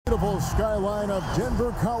Beautiful skyline of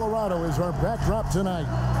Denver, Colorado is our backdrop tonight.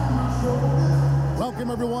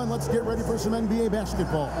 Welcome, everyone. Let's get ready for some NBA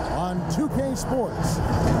basketball on 2K Sports.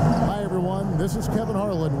 Hi, everyone. This is Kevin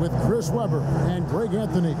Harlan with Chris Webber and Greg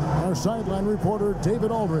Anthony, our sideline reporter,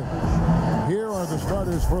 David Aldridge. Here are the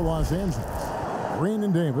starters for Los Angeles. Green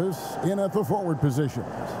and Davis in at the forward positions.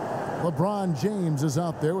 LeBron James is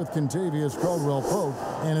out there with Kentavious Caldwell-Pope,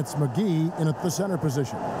 and it's McGee in at the center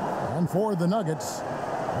position. And for the Nuggets,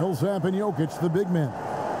 Millsap and Jokic, the big men.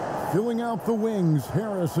 Filling out the wings,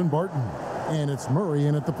 Harris and Barton. And it's Murray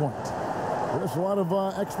in at the point. There's a lot of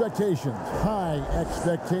expectations, high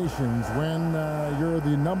expectations when you're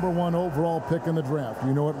the #1 overall pick in the draft.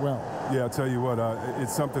 You know it well. Yeah, I'll tell you what,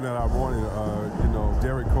 it's something that I wanted.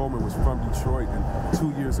 Derek Coleman was from Detroit, and 2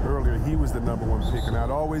 years earlier, he was the #1 pick. And I'd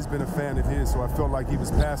always been a fan of his, so I felt like he was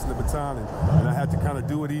passing the baton, and I had to kind of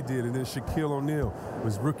do what he did. And then Shaquille O'Neal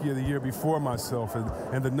was Rookie of the Year before myself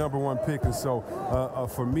and the #1 pick. And so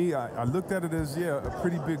for me, I looked at it as, yeah, a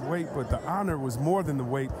pretty big weight, but the honor was more than the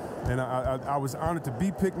weight. And I was honored to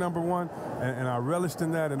be picked #1, and I relished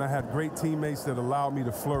in that, and I had great teammates that allowed me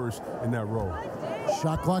to flourish in that role.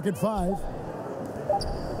 Shot clock at 5.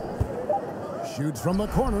 Shoots from the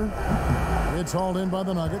corner. It's hauled in by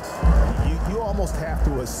the Nuggets. You almost have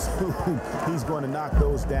to assume he's going to knock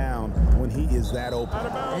those down when he is that open.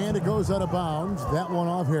 And it goes out of bounds. That one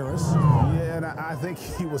off Harris. Yeah, and I think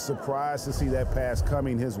he was surprised to see that pass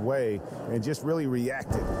coming his way and just really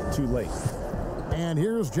reacted too late. And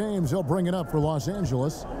here's James. He'll bring it up for Los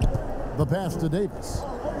Angeles. The pass to Davis.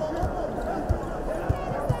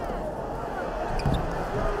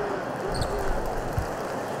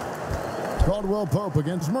 Caldwell-Pope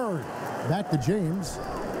against Murray. Back to James.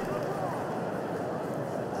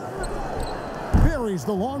 Buries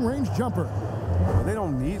the long-range jumper. They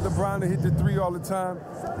don't need LeBron to hit the 3 all the time.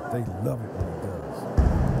 They love it when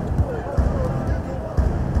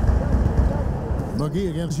he does. McGee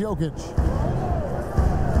against Jokic.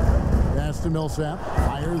 Pass to Millsap.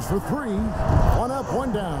 Fires for 3. 1 up,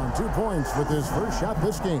 1 down. 2 points with his first shot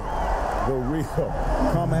this game. The real.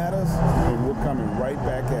 Come at us, and we're coming right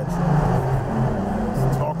back at you.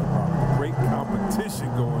 Talk about great competition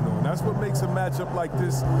going on. That's what makes a matchup like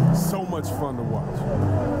this so much fun to watch.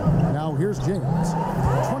 Now here's James.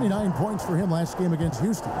 29 points for him last game against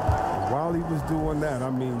Houston. While he was doing that,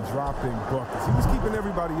 I mean, dropping buckets. He was keeping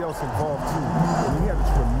everybody else involved, too. I mean, he had a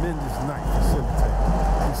tremendous night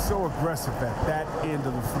facilitating. He's so aggressive at that end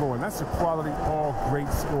of the floor, and that's a quality all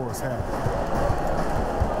great scorers have.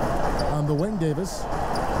 On the wing, Davis.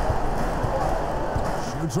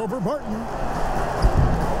 Shoots over Barton.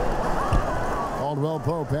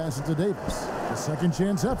 Caldwell-Pope passes to Deibys. A second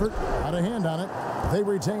chance effort. Had a hand on it. They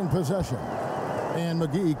retain possession. And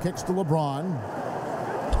McGee kicks to LeBron.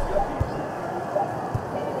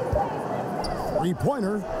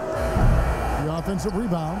 3-pointer. The offensive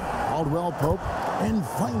rebound. Caldwell-Pope. And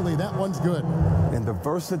finally, that one's good. And the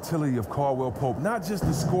versatility of Caldwell-Pope, not just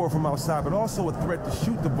the scorer from outside, but also a threat to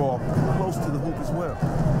shoot the ball close to the hoop as well.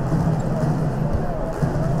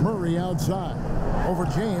 Murray outside. Over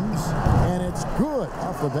James. And it's good.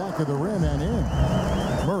 Off the back of the rim and in.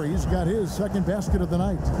 Murray's got his second basket of the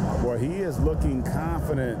night. Boy, he is looking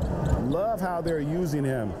confident. Love how they're using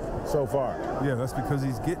him so far. Yeah, that's because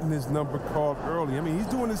he's getting his number called early. I mean, he's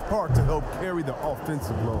doing his part to help carry the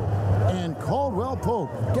offensive load. And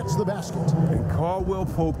Caldwell-Pope gets the basket. And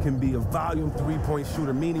Caldwell-Pope can be a volume 3-point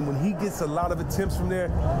shooter, meaning when he gets a lot of attempts from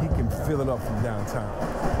there, he can fill it up from downtown.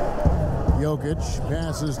 Jokic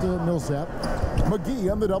passes to Millsap.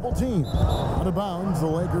 McGee on the double team. Out of bounds, the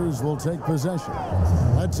Lakers will take possession.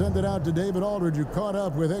 Let's send it out to David Aldridge, who caught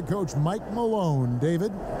up with head coach Mike Malone.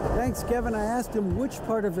 David? Thanks, Kevin. I asked him which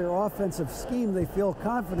part of their offensive scheme they feel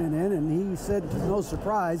confident in, and he said, no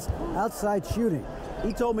surprise, outside shooting.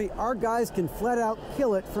 He told me our guys can flat out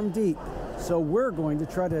kill it from deep. So we're going to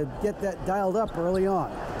try to get that dialed up early on.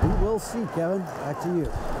 We will see, Kevin. Back to you.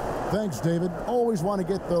 Thanks, David. Always want to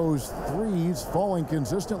get those threes falling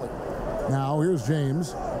consistently. Now here's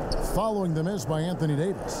James. Following the miss by Anthony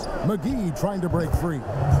Davis. McGee trying to break free.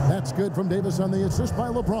 That's good from Davis on the assist by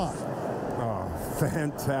LeBron. Oh,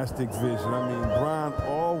 fantastic vision. I mean, Bron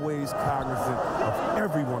always cognizant of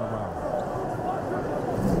everyone around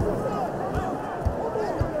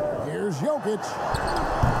him. Here's Jokic.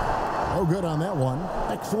 No good on that one.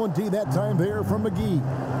 Excellent D that time there from McGee.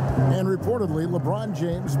 And reportedly, LeBron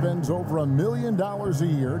James spends over $1 million a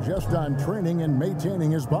year just on training and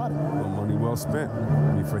maintaining his body. Well, money well spent.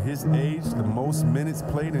 I mean, for his age, the most minutes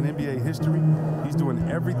played in NBA history, he's doing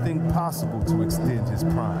everything possible to extend his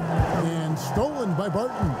prime. And stolen by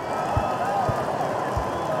Barton.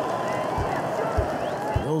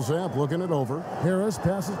 Millsap looking it over. Harris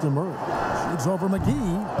passes to Murray. Shoots over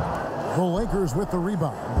McGee. The Lakers with the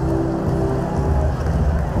rebound.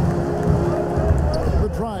 The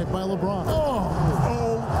drive by LeBron.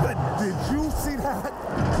 Did you see that?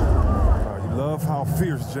 You love how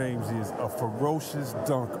fierce James is. A ferocious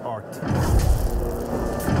dunk artist.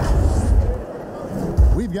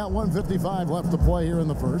 We've got 1:55 left to play here in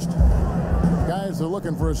the first. Guys are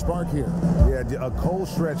looking for a spark here. Yeah, a cold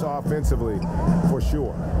stretch offensively, for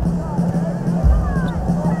sure.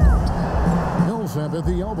 Millsap at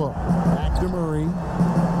the elbow. Back to Murray.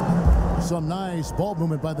 Some nice ball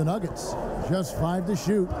movement by the Nuggets. Just 5 to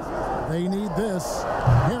shoot. They need this.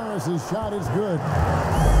 Harris's shot is good.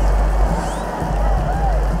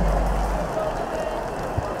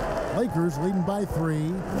 Lakers leading by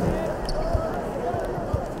 3.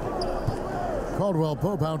 Caldwell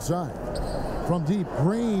Pope outside. From deep,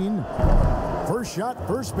 Green. First shot,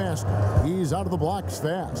 first basket. He's out of the blocks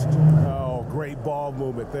fast. Oh, great ball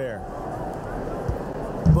movement there.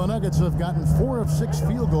 The Nuggets have gotten 4 of 6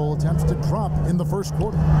 field goal attempts to drop in the first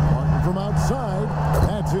quarter. Martin from outside.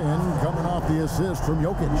 That's in, coming off the assist from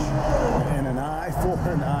Jokic. And an eye for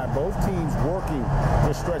an eye. Both teams working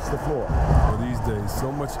to stretch the floor. Well, these days, so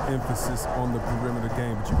much emphasis on the perimeter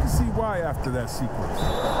game. But you can see why after that sequence.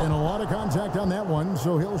 And a lot of contact on that one,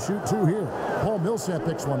 so he'll shoot 2 here. Paul Millsap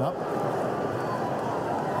picks one up.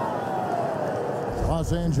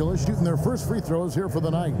 Los Angeles shooting their first free throws here for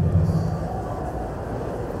the night.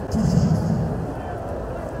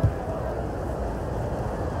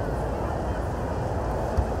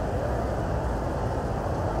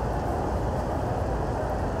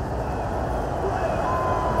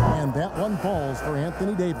 That one falls for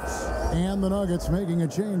Anthony Davis. And the Nuggets making a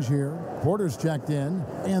change here. Porter's checked in.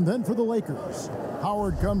 And then for the Lakers,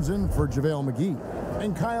 Howard comes in for JaVale McGee.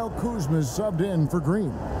 And Kyle Kuzma's subbed in for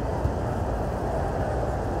Green.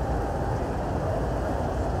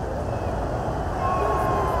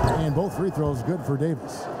 And both free throws good for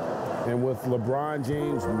Davis. And with LeBron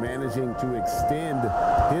James managing to extend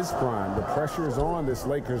his prime, the pressure is on this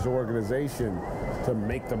Lakers organization to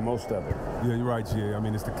make the most of it. Yeah, you're right, Jay. I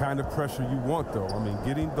mean, it's the kind of pressure you want, though. I mean,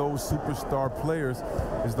 getting those superstar players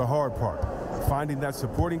is the hard part. Finding that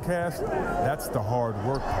supporting cast, that's the hard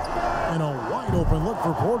work part. And a wide open look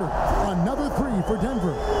for Porter. Another 3 for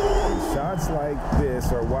Denver. Shots like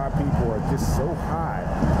this are why people are just so high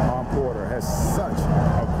on Porter. Has such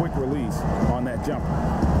a quick release on that jumper.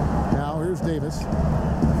 Now here's Davis.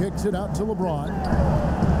 Kicks it out to LeBron.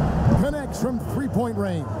 Connects from three-point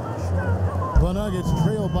range. The Nuggets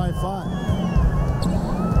trail by 5.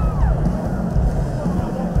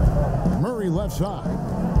 Murray left side.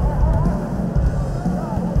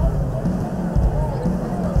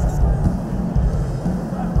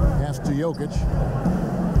 Pass to Jokic.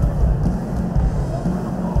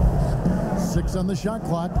 6 on the shot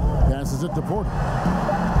clock. Passes it to Porter.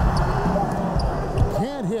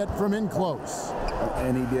 Can't hit from in close.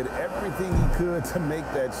 And he did everything he could to make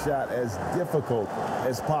that shot as difficult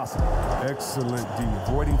as possible. Excellent D.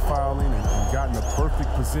 Avoiding fouling and got in the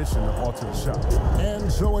perfect position to alter the shot.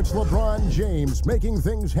 And so it's LeBron James making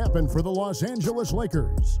things happen for the Los Angeles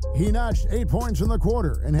Lakers. He notched 8 points in the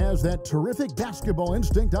quarter and has that terrific basketball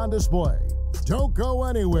instinct on display. Don't go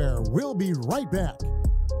anywhere. We'll be right back.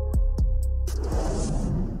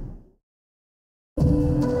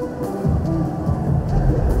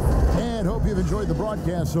 You've enjoyed the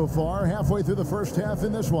broadcast so far, halfway through the first half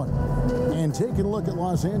in this one. And taking a look at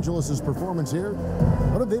Los Angeles' performance here,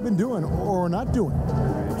 what have they been doing or not doing?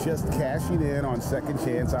 Just cashing in on second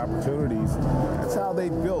chance opportunities. That's how they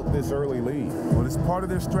built this early lead. Well, it's part of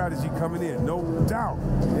their strategy coming in, no doubt.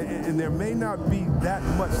 And there may not be that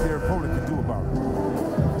much their opponent can do about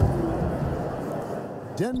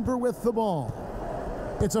it. Denver with the ball.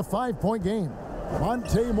 It's a 5-point game.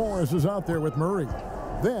 Monte Morris is out there with Murray.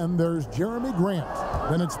 Then there's Jeremy Grant.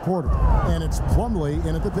 Then it's Porter. And it's Plumlee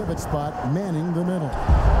in at the pivot spot, manning the middle.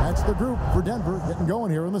 That's the group for Denver getting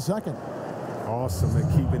going here in the second. Awesome at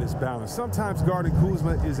keeping his balance. Sometimes guarding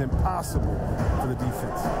Kuzma is impossible for the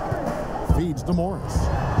defense. Feeds to Morris.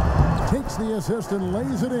 Takes the assist and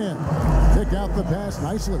lays it in. Pick out the pass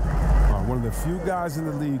nicely. One of the few guys in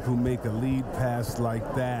the league who make a lead pass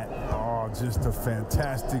like that. Oh, just a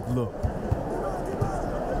fantastic look.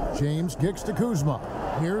 James kicks to Kuzma.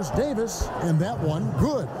 Here's Davis, and that one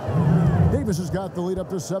good. Davis has got the lead up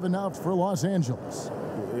to 7 now for Los Angeles.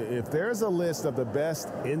 If there's a list of the best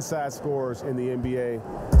inside scorers in the NBA,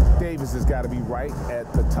 Davis has got to be right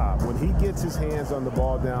at the top. When he gets his hands on the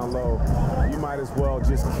ball down low, you might as well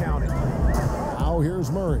just count it. Now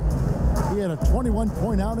here's Murray. He had a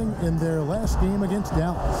 21-point outing in their last game against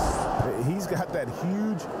Dallas. He's He's got that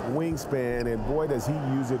huge wingspan, and boy, does he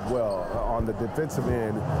use it well on the defensive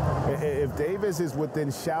end. If Deibys is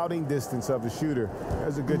within shouting distance of the shooter,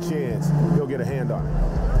 there's a good chance he'll get a hand on it.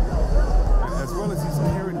 As well as he's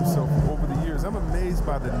carried himself over the years, I'm amazed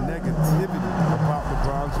by the negativity about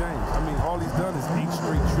LeBron James. I mean, all he's done is 8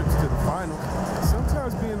 straight trips to the finals.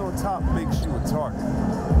 Sometimes being on top makes you a target.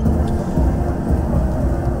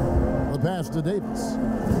 The pass to Deibys.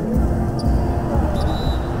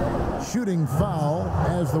 Shooting foul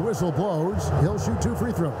as the whistle blows. He'll shoot 2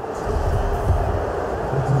 free throws.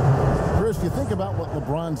 Chris, you think about what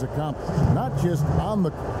LeBron's accomplished, not just on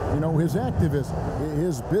the, his activism,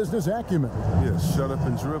 his business acumen. Yeah, shut up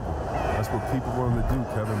and dribble. That's what people want him to do,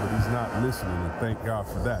 Kevin, but he's not listening, and thank God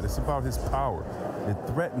for that. It's about his power. It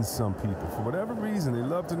threatens some people. For whatever reason, they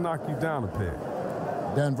love to knock you down a peg.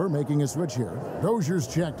 Denver making a switch here. Dozier's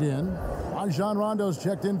checked in. Rajon Rondo's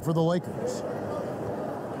checked in for the Lakers.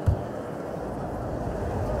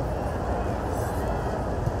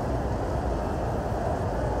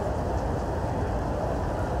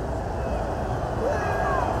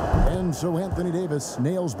 And so Anthony Davis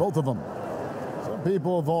nails both of them. Some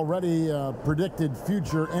people have already predicted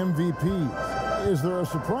future MVPs. Is there a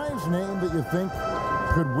surprise name that you think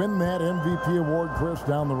could win that MVP award, Chris,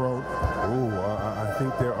 down the road? I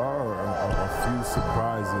think there are a few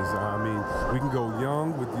surprises. I mean, we can go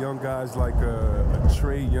young with young guys like a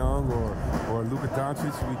Trae Young or Luka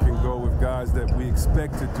Doncic. We can go with guys that we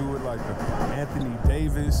expect to do it, like Anthony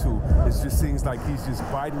Davis, who it just seems like he's just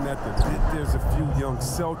biting at the bit. There's a few young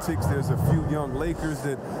Celtics. There's a few young Lakers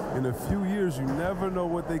that in a few years you never know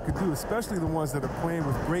what they could do, especially the ones that are playing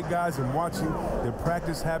with great guys and watching their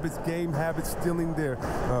practice habits, game habits, stealing their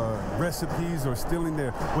recipes or stealing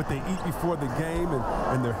what they eat before the game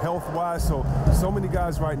and their health-wise. So many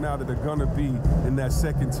guys right now that are going to be in that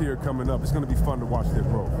second tier coming up. It's going to be fun to watch their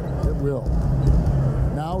growth. It will.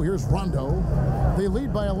 Now here's Rondo. They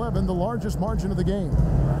lead by 11, the largest margin of the game.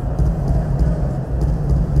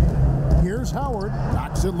 Here's Howard,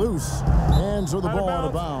 knocks it loose, and so the ball out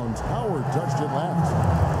of bounds. Howard touched it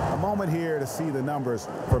last. A moment here to see the numbers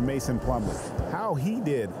for Mason Plumlee. How he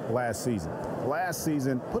did last season. Last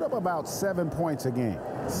season, put up about 7 points a game,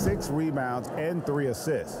 6 rebounds, and 3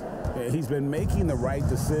 assists. He's been making the right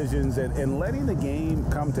decisions and letting the game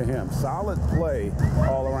come to him. Solid play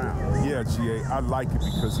all around. Yeah, GA, I like it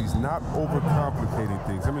because he's not overcomplicating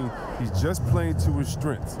things. I mean, he's just playing to his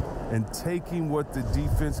strengths and taking what the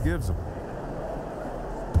defense gives him.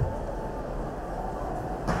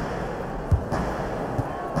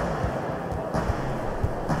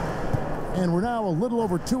 And we're now a little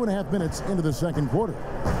over 2.5 minutes into the second quarter.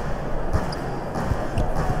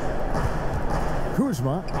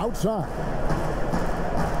 Kuzma outside.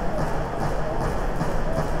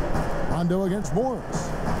 Rondo against Morris.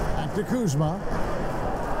 Back to Kuzma.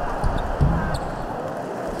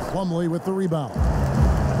 Plumlee with the rebound.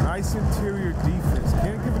 Nice interior defense.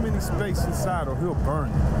 Can't give him any space inside or he'll burn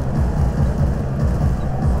you.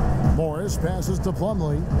 Morris passes to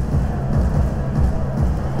Plumlee.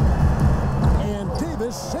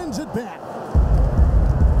 Davis sends it back.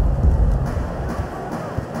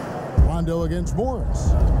 Rondo against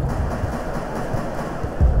Morris.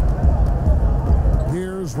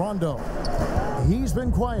 Here's Rondo. He's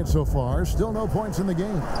been quiet so far. Still no points in the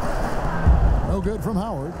game. No good from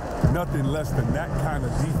Howard. Nothing less than that kind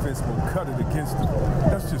of defense will cut it against him.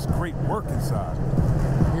 That's just great work inside.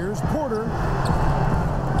 Here's Porter.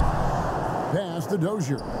 Pass to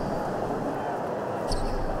Dozier.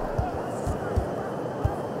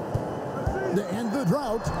 And the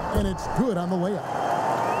drought, and it's good on the layup.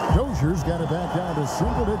 Dozier's got it back down to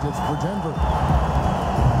single digits for Denver.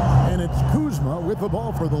 And it's Kuzma with the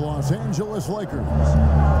ball for the Los Angeles Lakers.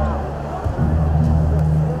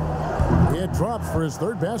 It drops for his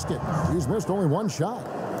third basket. He's missed only 1 shot.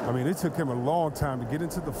 I mean, it took him a long time to get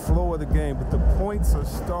into the flow of the game, but the points are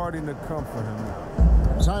starting to come for him.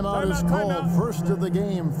 Timeout is called. First of the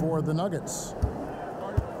game for the Nuggets.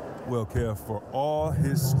 Well, Kev, for all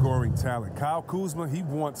his scoring talent, Kyle Kuzma, he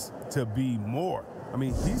wants to be more. I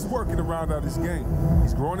mean, he's working around out his game.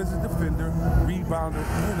 He's growing as a defender, rebounder,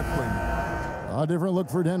 and a playmaker. A different look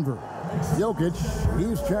for Denver. Jokic,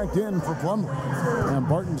 he's checked in for Plumlee. And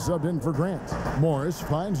Barton subbed in for Grant. Morris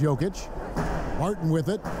finds Jokic. Barton with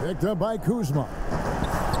it, picked up by Kuzma.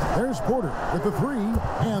 There's Porter with the 3,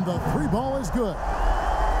 and the 3 ball is good.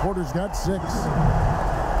 Porter's got 6.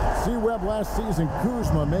 C-Web last season,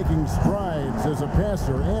 Kuzma making strides as a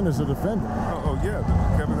passer and as a defender. Oh yeah,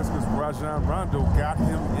 Kevin, that's because Rajon Rondo got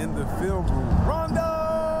him in the film room. Rondo!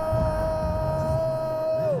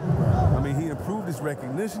 I mean, he improved his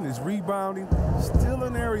recognition, his rebounding. Still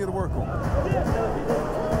an area to work on.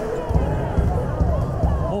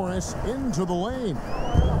 Morris into the lane.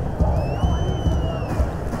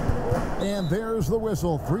 And there's the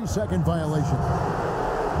whistle. 3-second violation.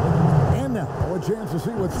 And now a chance to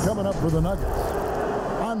see what's coming up for the Nuggets.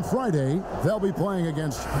 On Friday, they'll be playing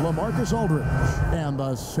against LaMarcus Aldridge and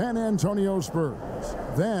the San Antonio Spurs.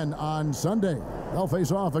 Then on Sunday, they'll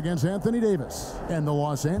face off against Anthony Davis and the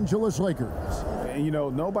Los Angeles Lakers. And, you know,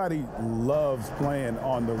 nobody loves playing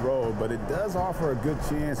on the road, but it does offer a good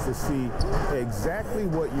chance to see exactly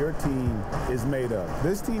what your team is made of.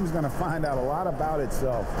 This team is going to find out a lot about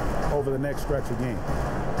itself over the next stretch of games.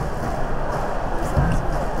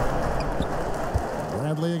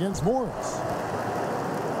 Bradley against Morris.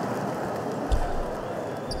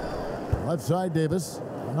 Left side, Davis.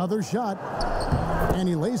 Another shot. And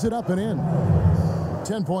he lays it up and in.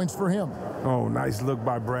 10 points for him. Oh, nice look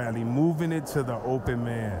by Bradley, moving it to the open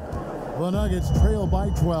man. The Nuggets trail by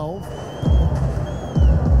 12.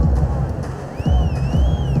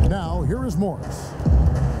 Now, here is Morris.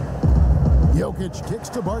 Jokic kicks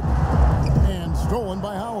to Barton. And stolen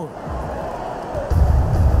by Howard.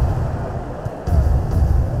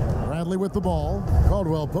 Bradley with the ball.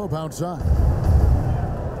 Caldwell Pope outside.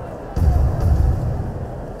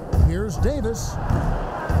 Here's Davis.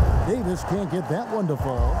 Davis can't get that one to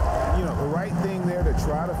fall. You know, the right thing there to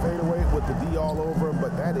try to fade away with the D all over him,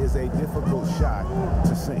 but that is a difficult shot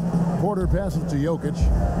to sink. Porter passes to Jokic.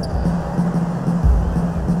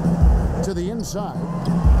 To the inside.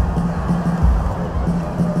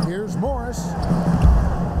 Here's Morris.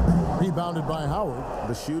 Rebounded by Howard.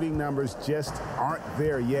 The shooting numbers just aren't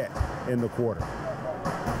there yet in the quarter.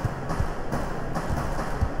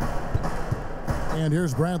 And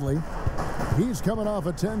here's Bradley. He's coming off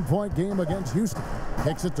a 10-point game against Houston.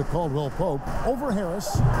 Kicks it to Caldwell Pope over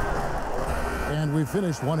Harris. And we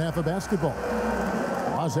finished one half of basketball.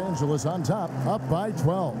 Los Angeles on top, up by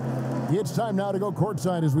 12. It's time now to go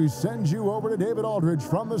courtside as we send you over to David Aldridge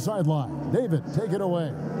from the sideline. David, take it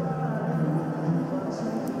away.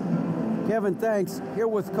 Kevin, thanks. Here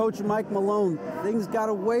with Coach Mike Malone. Things got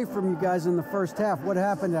away from you guys in the first half. What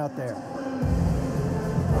happened out there?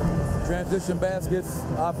 Transition baskets,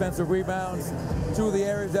 offensive rebounds, two of the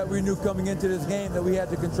areas that we knew coming into this game that we had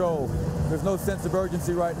to control. There's no sense of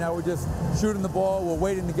urgency right now. We're just shooting the ball. We're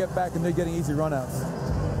waiting to get back, and they're getting easy runouts.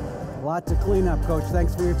 A lot to clean up, Coach.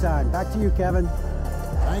 Thanks for your time. Back to you, Kevin.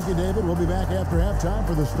 Thank you, David. We'll be back after halftime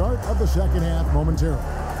for the start of the second half momentarily.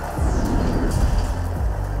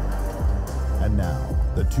 And now,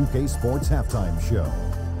 the 2K Sports Halftime Show.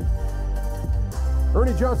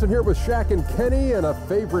 Ernie Johnson here with Shaq and Kenny, and a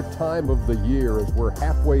favorite time of the year as we're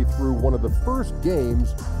halfway through one of the first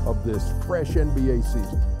games of this fresh NBA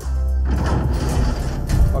season.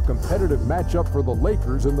 A competitive matchup for the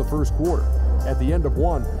Lakers in the first quarter. At the end of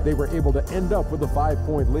one, they were able to end up with a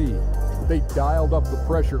 5-point lead. They dialed up the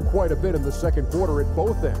pressure quite a bit in the second quarter at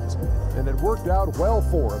both ends, and it worked out well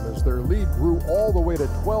for them as their lead grew all the way to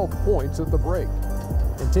 12 points at the break.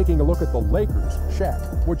 And taking a look at the Lakers, Shaq,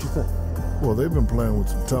 what'd you think? Well, they've been playing with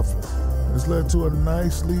some toughness. It's led to a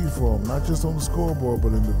nice lead for them, not just on the scoreboard,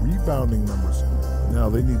 but in the rebounding numbers. Now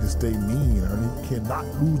they need to stay mean, Ernie. Cannot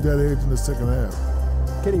lose that edge in the second half.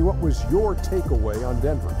 Kenny, what was your takeaway on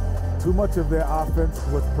Denver? Too much of their offense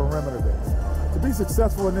was perimeter-based. To be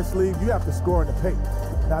successful in this league, you have to score in the paint.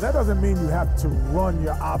 Now, that doesn't mean you have to run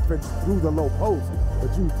your offense through the low post,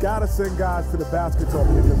 but you've got to send guys to the baskets on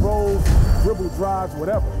pick and rolls, dribble drives,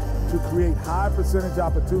 whatever, to create high percentage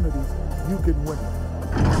opportunities. You can win.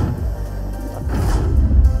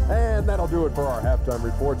 And that'll do it for our halftime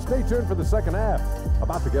report. Stay tuned for the second half,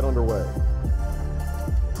 about to get underway.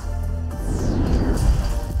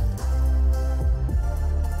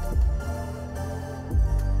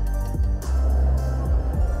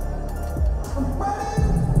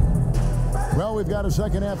 Well, we've got a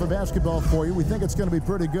second half of basketball for you. We think it's going to be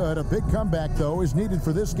pretty good. A big comeback, though, is needed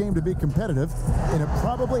for this game to be competitive, and it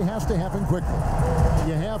probably has to happen quickly.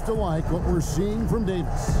 You have to like what we're seeing from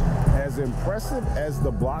Deibys. As impressive as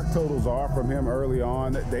the block totals are from him early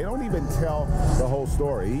on, they don't even tell the whole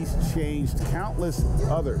story. He's changed countless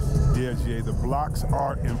others. Yeah, Jay, the blocks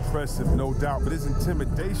are impressive, no doubt, but his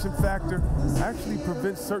intimidation factor actually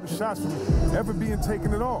prevents certain shots from ever being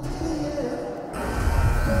taken at all.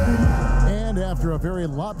 And after a very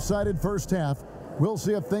lopsided first half, we'll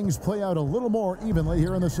see if things play out a little more evenly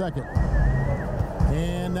here in the second.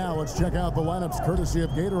 And now let's check out the lineups courtesy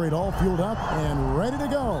of Gatorade, all fueled up and ready to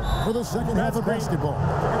go for the second half of basketball.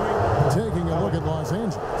 Taking a look at Los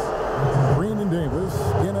Angeles. Green and Davis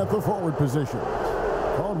in at the forward position.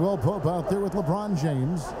 Caldwell Pope out there with LeBron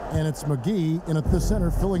James, and it's McGee in at the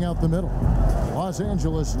center filling out the middle. Los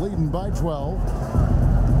Angeles leading by 12.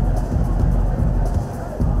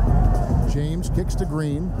 James kicks to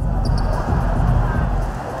Green.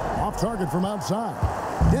 Off target from outside.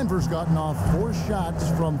 Denver's gotten off 4 shots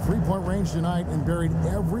from three-point range tonight and buried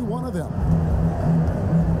every one of them.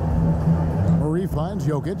 Murray finds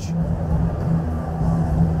Jokic.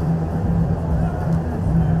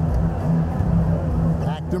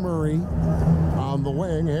 Back to Murray. On the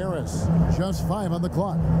wing, Harris. Just 5 on the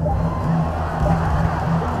clock.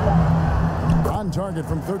 On target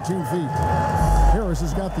from 13 feet. Harris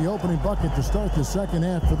has got the opening bucket to start the second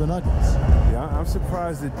half for the Nuggets. Yeah, I'm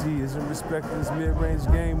surprised that D isn't respecting his mid-range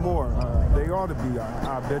game more. They ought to be.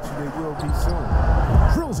 I bet you they will be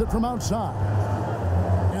soon. Drills it from outside.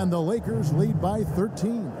 And the Lakers lead by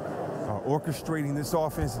 13. Orchestrating this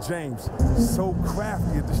offense, James, so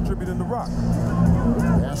crafty at distributing the rock.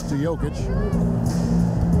 Pass to Jokic.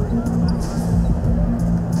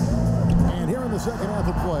 And here in the second half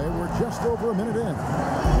of play, we're just over a minute in.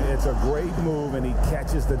 It's a great move, and he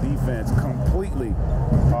catches the defense completely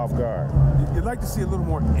off guard. You'd like to see a little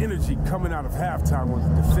more energy coming out of halftime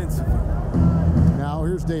on the defensive end. Now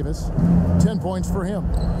here's Deibys. 10 points for him.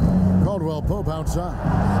 Caldwell Pope outside.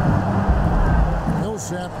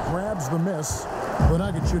 Millsap grabs the miss. The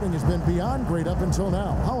Nugget shooting has been beyond great up until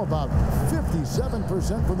now. How about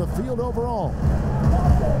 57% from the field overall?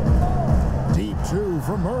 Deep 2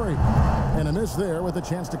 from Murray. And a miss there with a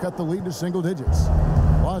chance to cut the lead to single digits.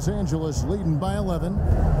 Los Angeles leading by 11.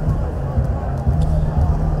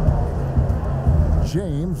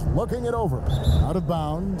 James looking it over. Out of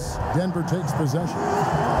bounds. Denver takes possession.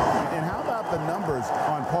 And how about the numbers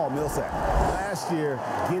on Paul Millsap? Last year,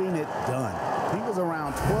 getting it done. He was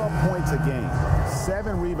around 12 points a game,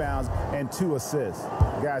 7 rebounds, and 2 assists.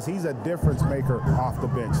 Guys, he's a difference maker off the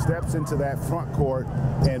bench. Steps into that front court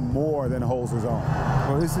and more than holds his own.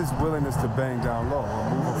 Well, it's his willingness to bang down low or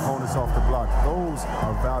move opponents off the block. Those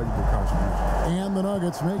are valuable contributions. And the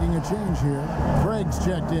Nuggets making a change here. Craig's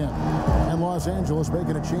checked in. And Los Angeles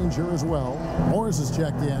making a change here as well. Morris is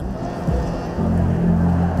checked in.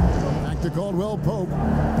 Back to Caldwell Pope.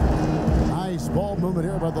 Nice ball movement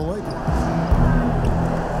here by the Lakers.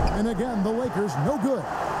 And again, the Lakers no good.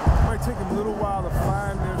 It might take them a little while to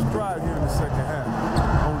find their stride here in the second half.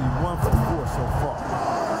 Only 1 for 4 so far.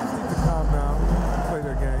 Just need to calm down, play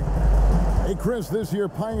their game. Hey, Chris, this year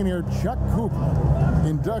Pioneer Chuck Cooper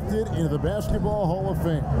inducted into the Basketball Hall of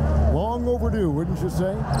Fame. Long overdue, wouldn't you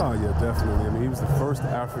say? Oh, yeah, definitely. I mean, he was the first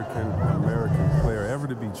African-American player ever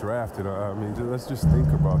to be drafted. I mean, let's just think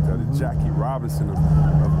about that. The Jackie Robinson of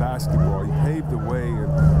basketball. He paved the way,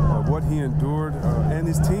 and what he endured, and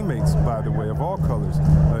his teammates, by the way, of all colors,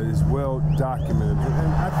 is well documented.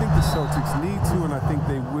 And I think the Celtics need to, and I think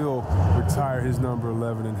they will retire his number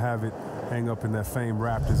 11 and have it hang up in that famed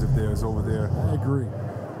Raptors of theirs over there. I agree.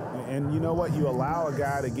 And you know what? You allow a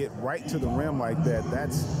guy to get right to the rim like that,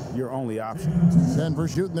 that's your only option. Denver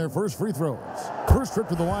shooting their first free throws. First trip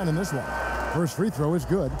to the line in this one. First free throw is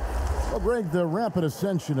good. Well, Greg, the rapid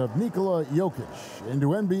ascension of Nikola Jokic into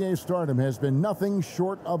NBA stardom has been nothing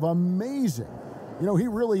short of amazing. You know, he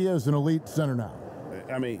really is an elite center now.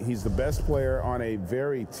 I mean, he's the best player on a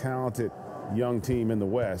very talented young team in the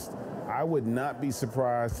West. I would not be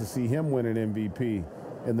surprised to see him win an MVP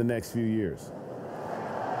in the next few years.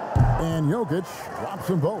 And Jokic drops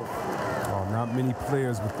them both. Oh, not many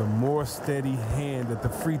players with a more steady hand at the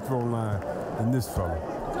free throw line than this fella.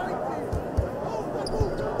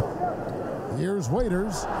 Here's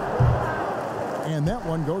Waiters. And that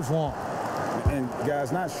one goes long. And,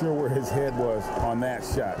 guys, not sure where his head was on that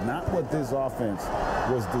shot. Not what this offense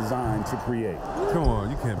was designed to create. Come on,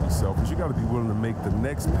 you can't be selfish. You got to be willing to make the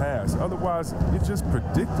next pass. Otherwise, you're just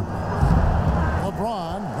predictable.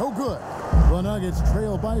 LeBron, no good. The Nuggets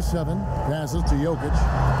trail by 7. Passes to Jokic.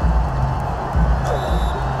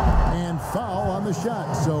 And foul on the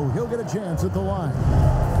shot, so he'll get a chance at the line.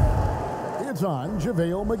 It's on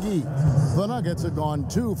JaVale McGee. The Nuggets have gone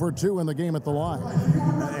 2 for 2 in the game at the line.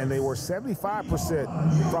 And they were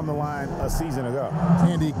 75% from the line a season ago.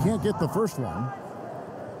 And he can't get the first one.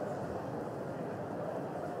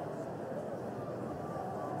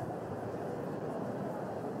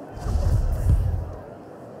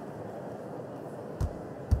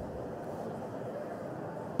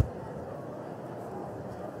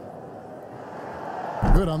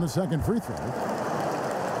 Good on the second free throw.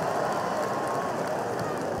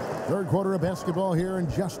 Third quarter of basketball here, and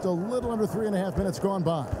just a little under 3.5 minutes gone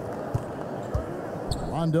by.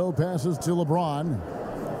 Rondo passes to LeBron.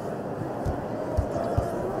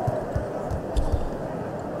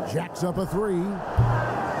 Jacks up a three.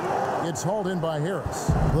 It's hauled in by Harris.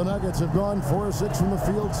 The Nuggets have gone 4 of 6 from the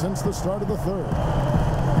field since the start of the third.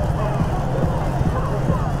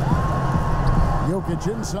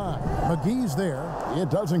 Jokic inside. McGee's there. It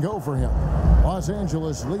doesn't go for him. Los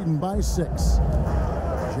Angeles leading by 6.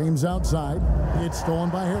 James outside. It's stolen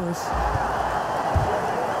by Harris.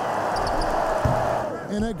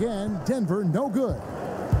 And again, Denver no good.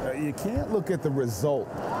 You can't look at the result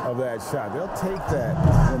of that shot. They'll take that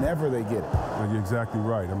whenever they get it. You're exactly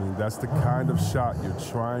right. I mean, that's the kind of shot you're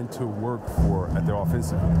trying to work for at their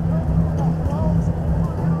offensive end.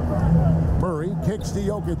 Murray kicks to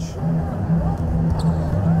Jokic.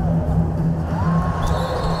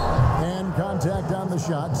 And contact on the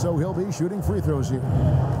shot, so he'll be shooting free throws here.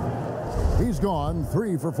 He's gone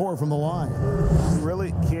 3 for 4 from the line. You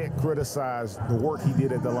really can't criticize the work he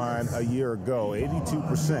did at the line a year ago.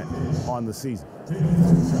 82% on the season.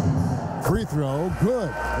 Free throw, good.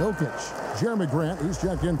 Jokic. Jeremy Grant, he's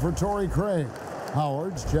checked in for Torrey Craig.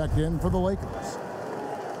 Howard's checked in for the Lakers.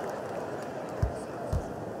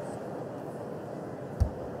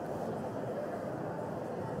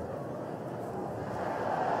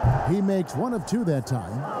 He makes 1 of 2 that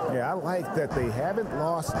time. Yeah, I like that they haven't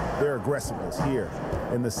lost their aggressiveness here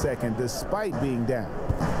in the second, despite being down.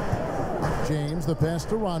 James, the pass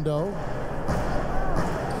to Rondo.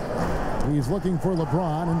 He's looking for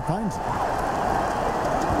LeBron and finds it.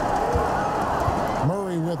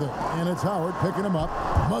 Murray with it, and it's Howard picking him up.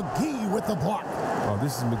 McGee with the block. Oh,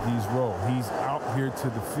 this is McGee's role. He's out here to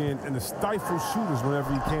defend and to stifle shooters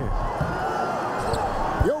whenever he can.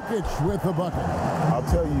 Jokic with the bucket. I'll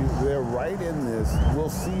tell you, they're right in this. We'll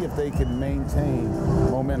see if they can maintain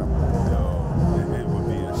momentum. No, it would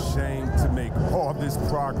be a shame to make all this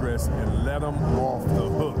progress and let them off the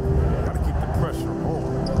hook. Got to keep the pressure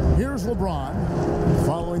on. Here's LeBron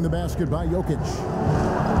following the basket by Jokic.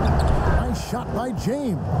 Nice shot by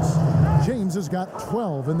James. James has got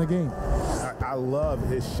 12 in the game. I love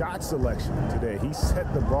his shot selection today. He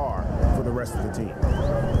set the bar for the rest of the team.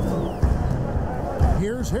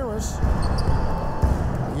 Here's Harris.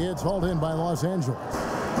 It's hauled in by Los Angeles.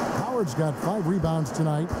 Howard's got 5 rebounds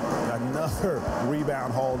tonight. Another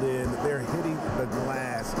rebound hauled in. They're hitting the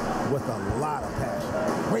glass with a lot of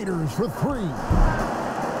passion. Raiders for 3.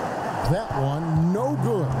 That one no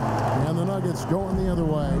good. And the Nuggets going the other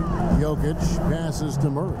way. Jokic passes to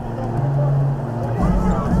Murray.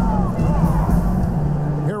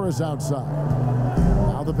 Harris outside.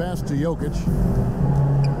 Now the pass to Jokic.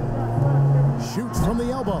 Shoots from the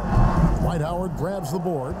elbow. Dwight Howard grabs the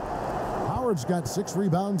board. Howard's got 6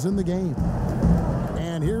 rebounds in the game.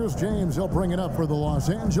 And here's James. He'll bring it up for the Los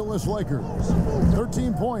Angeles Lakers.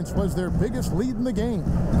 13 points was their biggest lead in the game.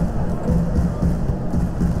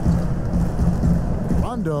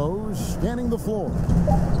 Rondo scanning the floor.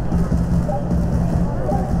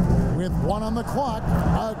 With 1 on the clock,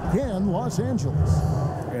 again, Los Angeles.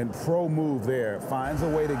 And pro move there. Finds a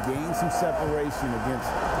way to gain some separation against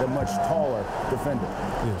the much taller defender.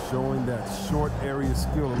 Yeah, showing that short area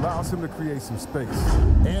skill allows him to create some space.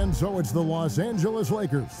 And so it's the Los Angeles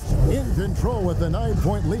Lakers in control with a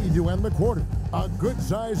 9-point lead to end the quarter. A good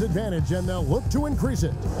size advantage, and they'll look to increase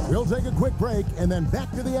it. We'll take a quick break and then back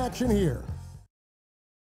to the action here.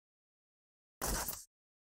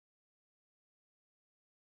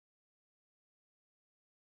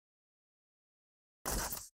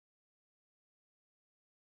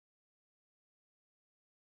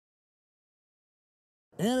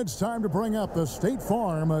 And it's time to bring up the State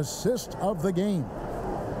Farm assist of the game.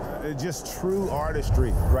 Just true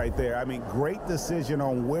artistry right there. I mean, great decision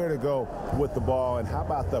on where to go with the ball, and how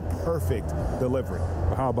about the perfect delivery?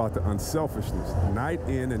 How about the unselfishness? Night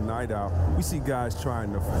in and night out, we see guys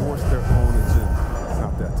trying to force their own agenda. It's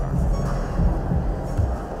not that time.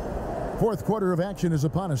 Fourth quarter of action is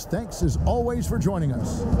upon us. Thanks as always for joining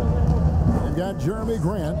us. We've got Jeremy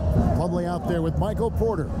Grant probably out there with Michael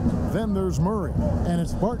Porter. Then there's Murray, and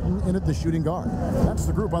it's Barton in at the shooting guard. That's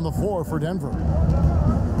the group on the floor for Denver.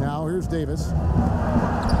 Now here's Deibys.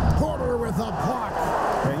 Porter with a block.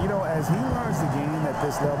 And you know, as he learns the game at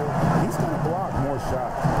this level, he's going to block more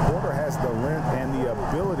shots. Porter has the length and the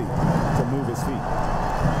ability to move his feet.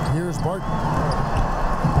 Here's Barton.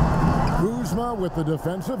 Kuzma with the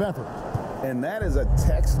defensive effort. And that is a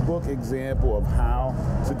textbook example of how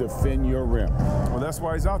to defend your rim. Well, that's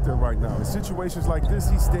why he's out there right now. In situations like this,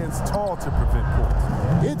 he stands tall to prevent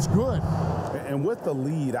points. It's good. And with the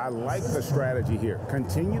lead, I like the strategy here.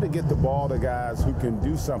 Continue to get the ball to guys who can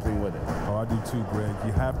do something with it. Oh, I do too, Greg.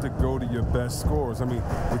 You have to go to your best scorers. I mean,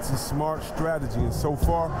 it's a smart strategy, and so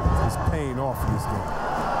far, it's paying off in this game.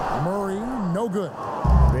 Murray, no good.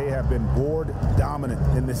 They have been board dominant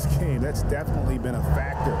in this game. That's definitely been a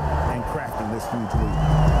factor in cracking this huge lead.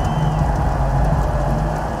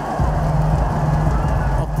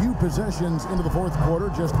 A few possessions into the fourth quarter,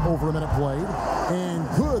 just over a minute played, and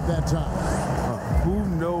good that time. Who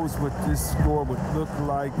knows what this score would look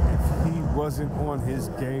like if he wasn't on his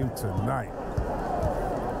game tonight.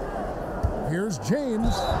 Here's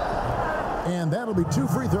James, and that'll be 2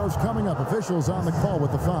 free throws coming up. Officials on the call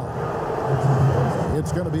with the foul.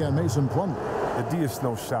 It's going to be on Mason Plumlee. There's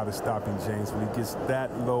no shot at stopping James when he gets that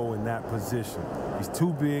low in that position. He's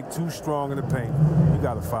too big, too strong in the paint. You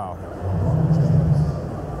got to foul him.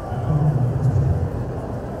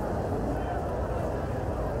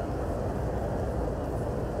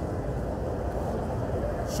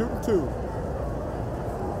 Shooting 2.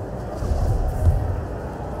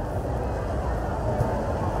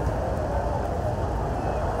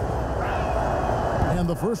 And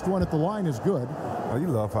the first one at the line is good. Oh, you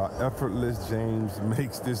love how effortless James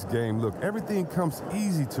makes this game look. Everything comes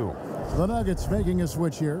easy to him. The Nuggets making a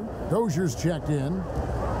switch here. Dozier's checked in.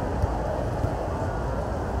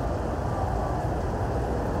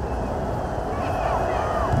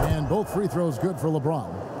 And both free throws good for LeBron.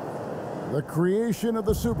 The creation of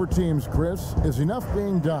the super teams, Chris, is enough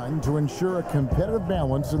being done to ensure a competitive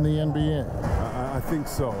balance in the NBA. I think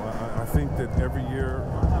so. I think that every year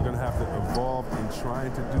you're going to have to evolve in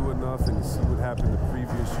trying to do enough and see what happened the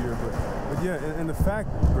previous year. But yeah, and the fact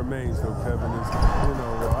remains, though, Kevin, is, you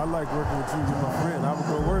know, I like working with you, you're my friend. I would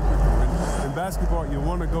go work with you. In basketball, you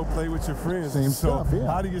want to go play with your friends. Same stuff, yeah.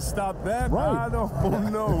 How do you stop that? Right. I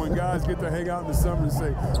don't know. When guys get to hang out in the summer and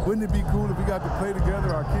say, wouldn't it be cool if we got to play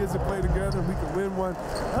together, our kids to play together, and we could win one?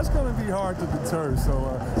 That's going to be hard to deter.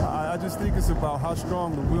 So I just think it's about how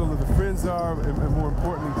strong the will of the friends are, and more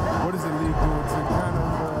importantly, what is the league doing to kind of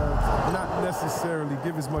not necessarily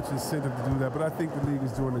give as much incentive to do that, but I think the league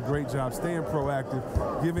is doing a great job staying proactive,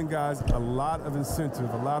 giving guys a lot of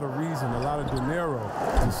incentive, a lot of reason, a lot of dinero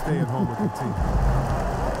to stay at home with the team.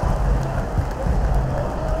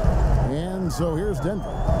 And so here's Denver.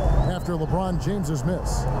 After LeBron James's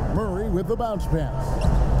miss, Murray with the bounce pass.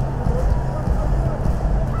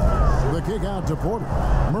 The kick out to Porter.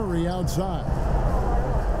 Murray outside.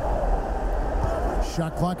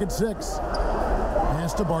 Shot clock at 6.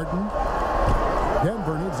 Pass to Barton.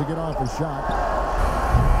 Denver needs to get off a shot.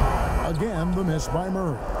 Again, the miss by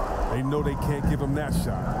Murray. They know they can't give him that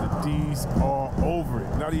shot. The D's are over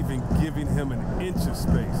it, not even giving him an inch of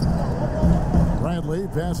space. Bradley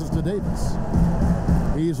passes to Deibys.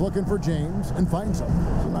 He's looking for James and finds him.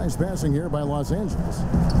 It's a nice passing here by Los Angeles.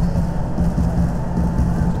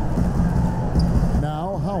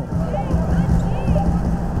 Now Howard.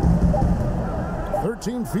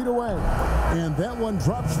 13 feet away, and that one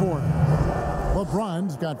drops for him.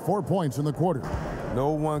 LeBron's got 4 points in the quarter.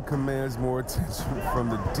 No one commands more attention from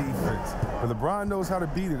the defense. But LeBron knows how to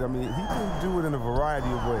beat it. I mean, he can do it in a variety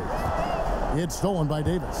of ways. It's stolen by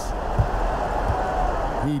Deibys.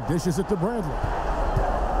 He dishes it to Bradley.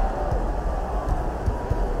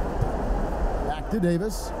 Back to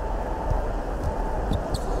Davis.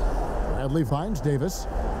 Bradley finds Davis.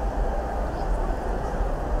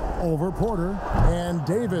 Over Porter, and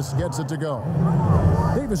Davis gets it to go.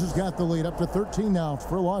 Davis has got the lead up to 13 now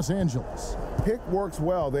for Los Angeles. Pick works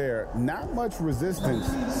well there. Not much resistance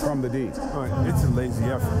from the D. It's a lazy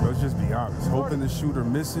effort. Let's just be honest. Hoping the shooter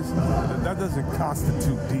misses, that doesn't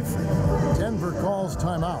constitute defense. Denver calls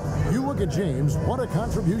timeout. You look at James, what a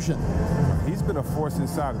contribution. He's been a force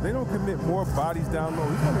inside. If they don't commit more bodies down low,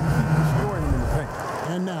 he's going to keep destroying them in the paint.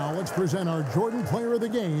 And now let's present our Jordan player of the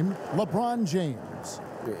game, LeBron James.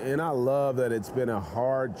 And I love that it's been a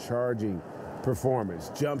hard-charging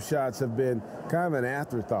performance. Jump shots have been kind of an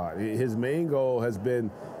afterthought. His main goal has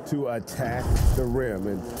been to attack the rim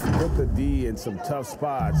and put the D in some tough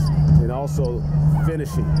spots and also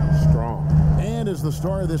finishing strong. And as the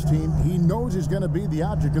star of this team, he knows he's going to be the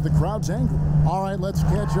object of the crowd's anger. All right, let's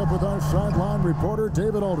catch up with our sideline reporter,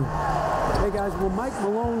 David Aldridge. Hey guys, well, Mike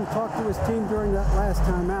Malone talked to his team during that last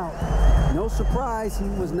time out. No surprise, he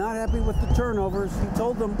was not happy with the turnovers. He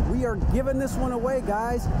told them, we are giving this one away,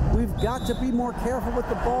 guys. We've got to be more careful with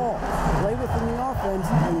the ball, play within the offense,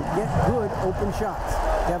 and get good open shots.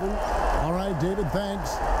 Kevin? All right, David,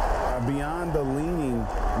 thanks. Beyond the leaning,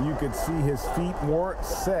 you could see his feet more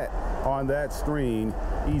set on that screen.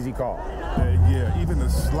 Easy call. Yeah, even a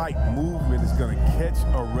slight movement is going to catch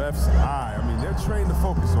a ref's eye. I mean, they're trained to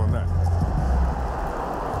focus on that.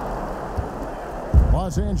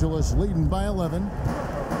 Los Angeles leading by 11.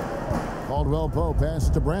 Caldwell Pope passes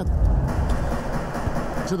to Bradley.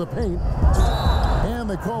 To the paint. And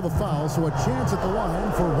they call the foul, so a chance at the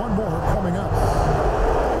line for one more coming up.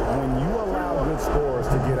 When you allow good scorers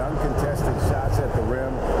to get uncontested shots at the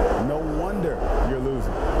rim, no wonder you're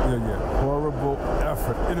losing. Yeah. Horrible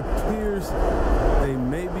effort. It appears they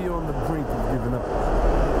may be on the brink of giving up.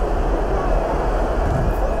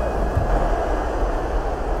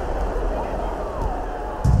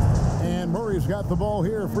 And Murray's got the ball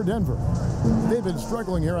here for Denver. They've been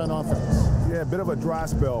struggling here on offense. Yeah, a bit of a dry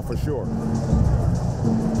spell for sure.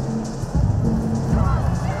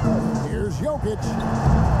 Here's Jokic.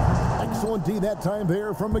 Excellent D that time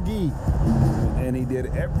there from McGee. And he did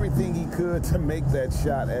everything he could to make that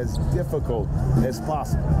shot as difficult as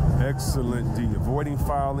possible. Excellent D, avoiding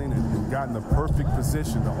fouling and got in the perfect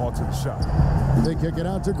position to alter the shot. They kick it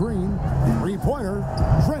out to Green. Three-pointer.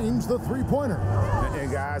 Drains the three-pointer.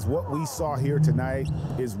 And guys, what we saw here tonight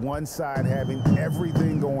is one side having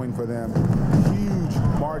everything going for them. Huge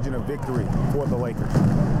margin of victory for the Lakers.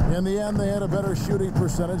 In the end, they had a better shooting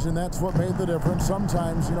percentage, and that's what made the difference.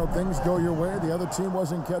 Sometimes, you know, things go your way. The other team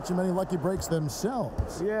wasn't catching many lucky breaks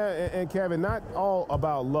themselves. Yeah, and Kevin, not all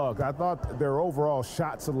about luck. I thought their overall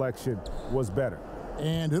shot selection was better.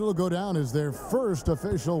 And it'll go down as their first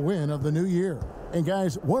official win of the new year. And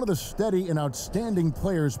guys, one of the steady and outstanding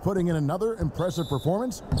players putting in another impressive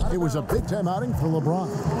performance. It was a big-time outing for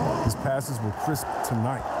LeBron. His passes were crisp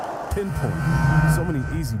tonight. Pinpoint. So many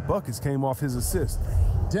easy buckets came off his assist.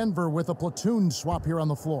 Denver with a platoon swap here on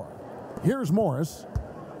the floor. Here's Morris.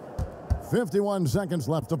 51 seconds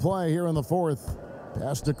left to play here in the fourth.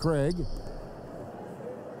 Pass to Craig.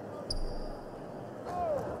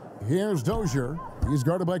 Here's Dozier. He's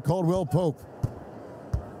guarded by Caldwell Pope.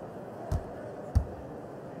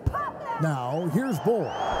 Now, here's Bull.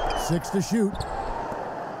 6 to shoot.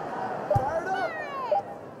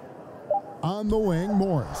 On the wing,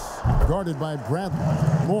 Morris. Guarded by Bradley.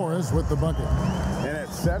 Morris with the bucket. And at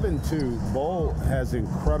 7-2, Bull has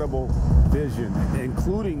incredible vision,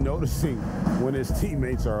 including noticing when his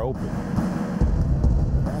teammates are open.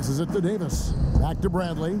 Passes it to Davis. Back to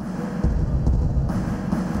Bradley.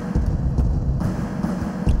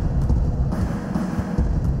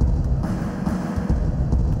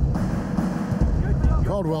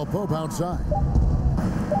 Caldwell Pope outside.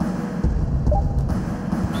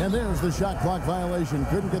 And there's the shot clock violation.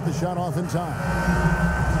 Couldn't get the shot off in time.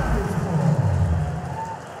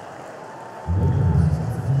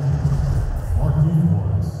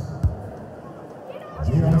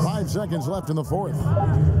 Five seconds left in the fourth.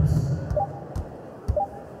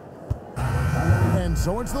 And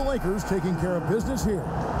so it's the Lakers taking care of business here.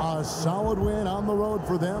 A solid win on the road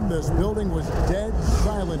for them. This building was dead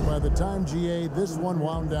silent by the time, GA, this one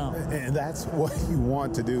wound down. And that's what you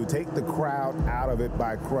want to do. Take the crowd out of it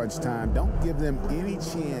by crunch time. Don't give them any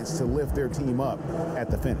chance to lift their team up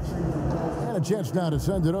at the finish. And a chance now to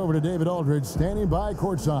send it over to David Aldridge, standing by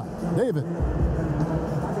courtside. David.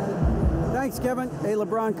 Thanks, Kevin. Hey,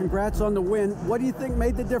 LeBron, congrats on the win. What do you think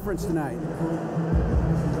made the difference tonight?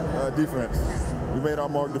 Defense. We made our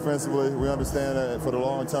mark defensively. We understand that for the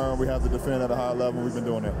long term, we have to defend at a high level. We've been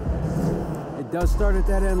doing that. It does start at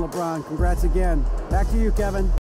that end, LeBron. Congrats again. Back to you, Kevin.